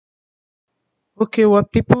Okay,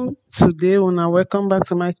 what people today wanna welcome back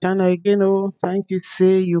to my channel again. Oh, thank you.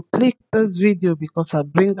 Say you click this video because I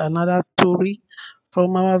bring another story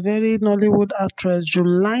from our very Nollywood actress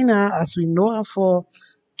Juliana, as we know her for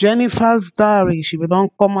Jennifer's Diary. She will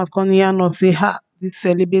don't come out come here and say ha this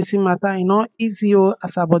celibacy matter e not easy oh,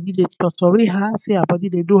 as her body dey totori her, say her body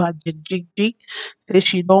they do her jig jig jig, say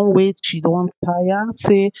she don't wait, she don't tire,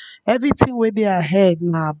 say everything wey dey her head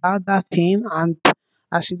now about that thing. And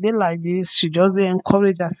as she did like this, she just dey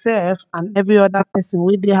encourage herself and every other person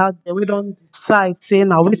wey dey out there we don't decide say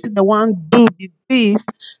na wetin dem wan do be this,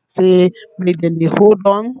 say make dem dey hold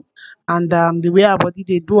on. And the way her body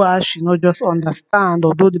they do her, she not just understand.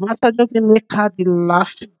 Although the matter just dey make her dey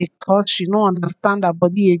laugh because she no understand her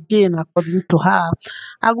body again, according to her.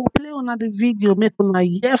 I go play una the video, make una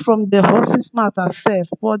hear from the horse's mouth herself.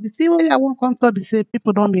 But the thing wey I wan come talk be say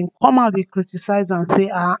people don't been come out dey criticize and say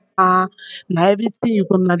now everything you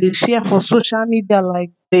gonna dey share for social media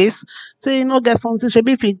like this. Say you no get something,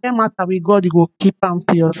 shebi if you get matter with God, you go keep am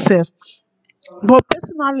to yourself. But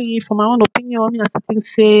personally, for my own opinion, me I still think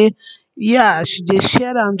say, yeah, she dey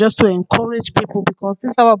share am just to encourage people because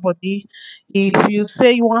this our body. If you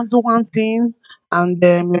say you want to do one thing and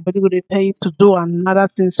your body go dey tell you to do another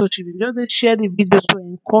thing, so she will just dey share the videos to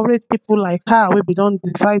encourage people like her wey be don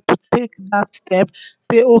decide to take that step.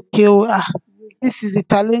 Say okay, oh, this is the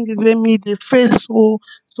challenges wey me dey face.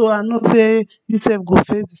 So I know say you sef go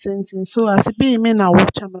face the same thing. So as e be, make na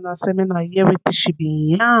watch am and I say make na hear wetin she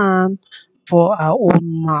be yarn for our own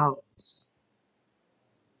mouth.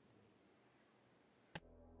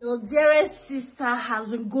 Your dearest sister has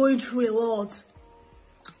been going through a lot,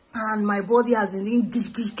 and my body has been doing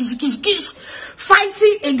gish, gish, gish, gish, gish,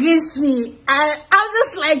 fighting against me. And I'm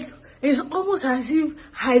just like, it's almost as if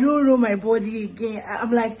I don't know my body again.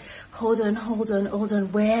 I'm like, hold on, hold on, hold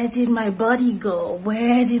on. Where did my body go?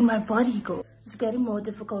 Where did my body go? It's getting more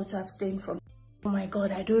difficult to abstain from. Oh my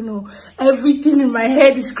God, I don't know. Everything in my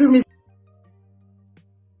head is screaming.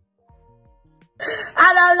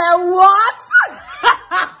 And I'm like, what?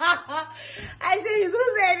 I said, you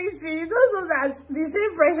don't say anything. You don't know that the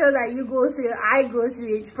same pressure that you go through, I go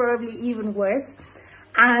through it, probably even worse.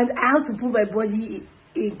 And I have to put my body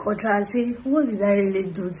in control and say, what did I really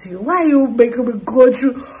do to you? Why are you making me go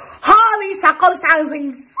through all these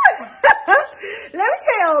circumstances? Let me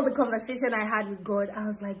tell you all the conversation I had with God. I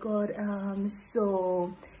was like, God,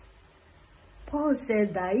 so Paul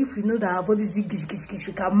said that if you know that our body is gish, gish, gish,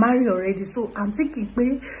 we can marry already. So I'm thinking,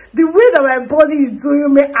 babe, the way that my body is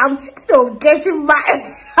doing me, I'm thinking of getting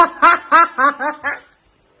married.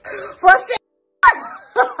 For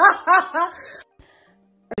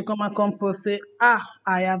She come and compose say,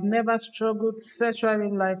 I have never struggled sexually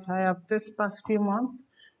like I have this past few months.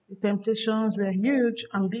 The temptations were huge,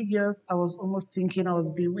 ambiguous. I was almost thinking I was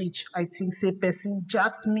bewitched. I think say person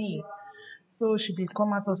just me. So she be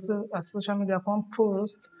come out of social media come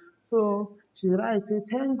post. So she write say,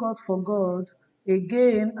 thank God for God.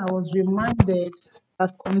 Again, I was reminded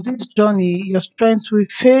that on this journey your strength will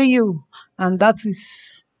fail you, and that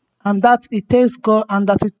it takes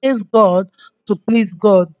God to please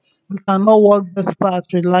God. We cannot walk this path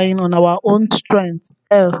relying on our own strength,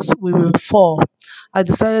 else we will fall. I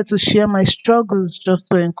decided to share my struggles just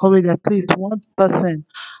to encourage at least one person.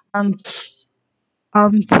 And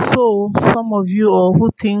and so, some of you all who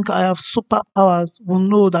think I have superpowers will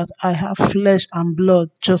know that I have flesh and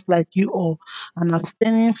blood just like you all. And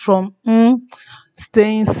abstaining from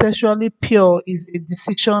staying sexually pure is a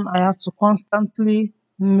decision I have to constantly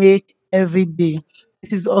make every day.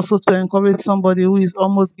 This is also to encourage somebody who is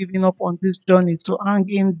almost giving up on this journey to hang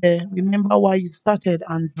in there. Remember why you started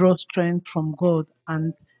and draw strength from God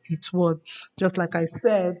and His word. Just like I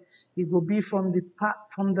said, it will be from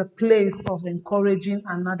from the place of encouraging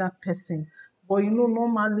another person. But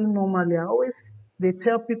normally, I always they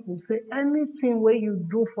tell people say anything where you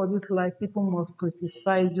do for this life, people must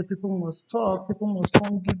criticize you, people must talk, people must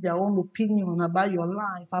come give their own opinion about your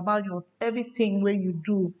life, about your everything where you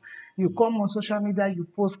do. You come on social media, you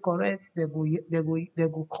post correct, they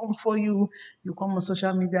go come for you. You come on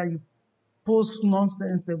social media, you post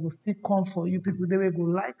nonsense, they will still come for you. People they will go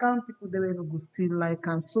like and people they will go still like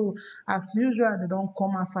and so as usual they don't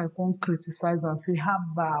come outside come criticize and say how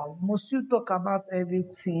about must you talk about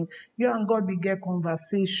everything? You and God will get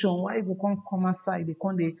conversation. Why you go come outside?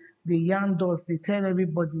 They yarn us, they tell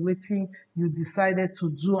everybody waiting you decided to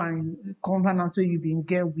do and covenant you been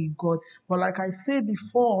get with God. But like I said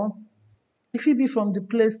before, if it be from the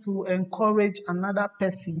place to encourage another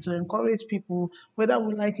person, to encourage people, whether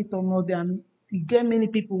we like it or not, you get many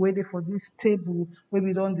people waiting for this table where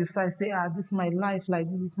we don't decide, say, this is my life, like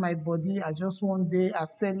this is my body. I just one day I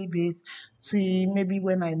celebrate. See, maybe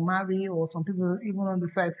when I marry, or some people even on the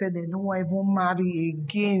side say they don't want even marry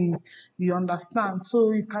again. You understand?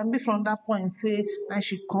 So you can be from that point say, I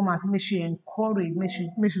should come as make she encourage, make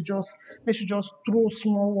she just throw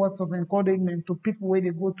small words of encouragement to people where they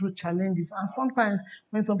go through challenges. And sometimes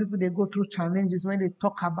when some people they go through challenges, when they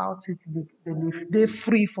talk about it, they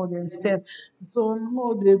free for themselves. So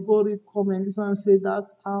no, they go read comment. This one say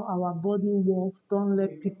that's how our body works. Don't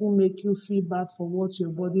let people make you feel bad for what your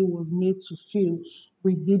body was made to feel.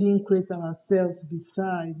 We didn't create ourselves.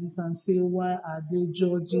 Besides, this one say, why are they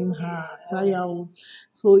judging her? Tire.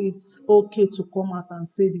 So it's okay to come out and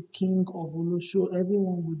say the king of Olosho.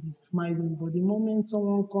 Everyone will be smiling. But the moment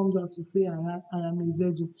someone comes out to say, I am a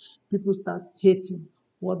virgin, people start hating.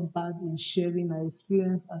 What bad in sharing our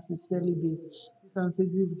experience as a celibate? You can say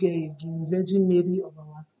this girl again, Virgin Mary of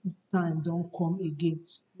our time, don't come again.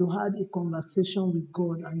 You had a conversation with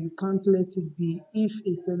God and you can't let it be. If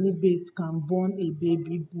a celibate can born a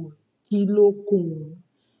baby boy, kilo kun.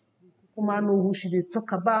 Woman know who should they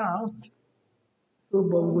talk about? So,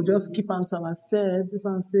 but we'll just keep on to ourselves. This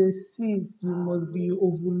one says, sis, you must be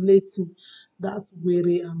ovulating. That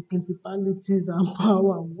weary and principalities and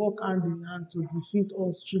power work hand in hand to defeat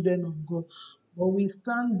us children of God. But we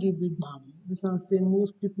stand gidigam. This one says,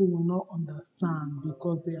 most people will not understand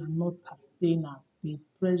because they are not abstainers. The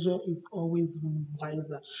pressure is always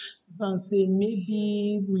wiser. This one says,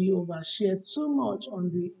 maybe we overshare too much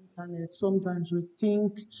on the internet. Sometimes we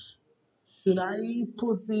think, should I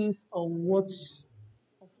post this, or what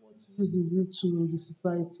use is it to the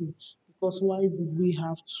society? Because why did we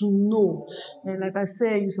have to know? And like I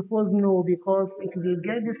said, you suppose know, because if they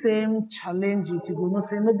get the same challenges, you will not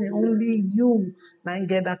say no be only you that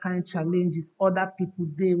get that kind of challenges. Other people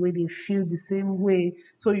they where they feel the same way.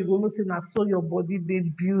 So you will not say now so your body they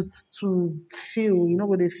built to feel. You know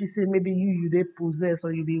what they feel say maybe you they possess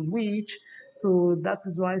or you be witch. So that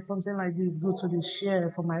is why something like this go to the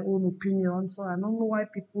share for my own opinion. So I don't know why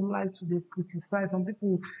people like to they criticize. Some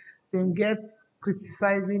people then get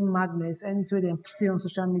criticizing madness. Anyway, they see on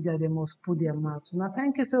social media, they must put their mouth. Now,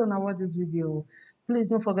 thank you so much for this video. Please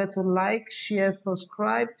don't forget to like, share,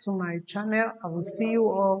 subscribe to my channel. I will see you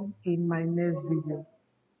all in my next video.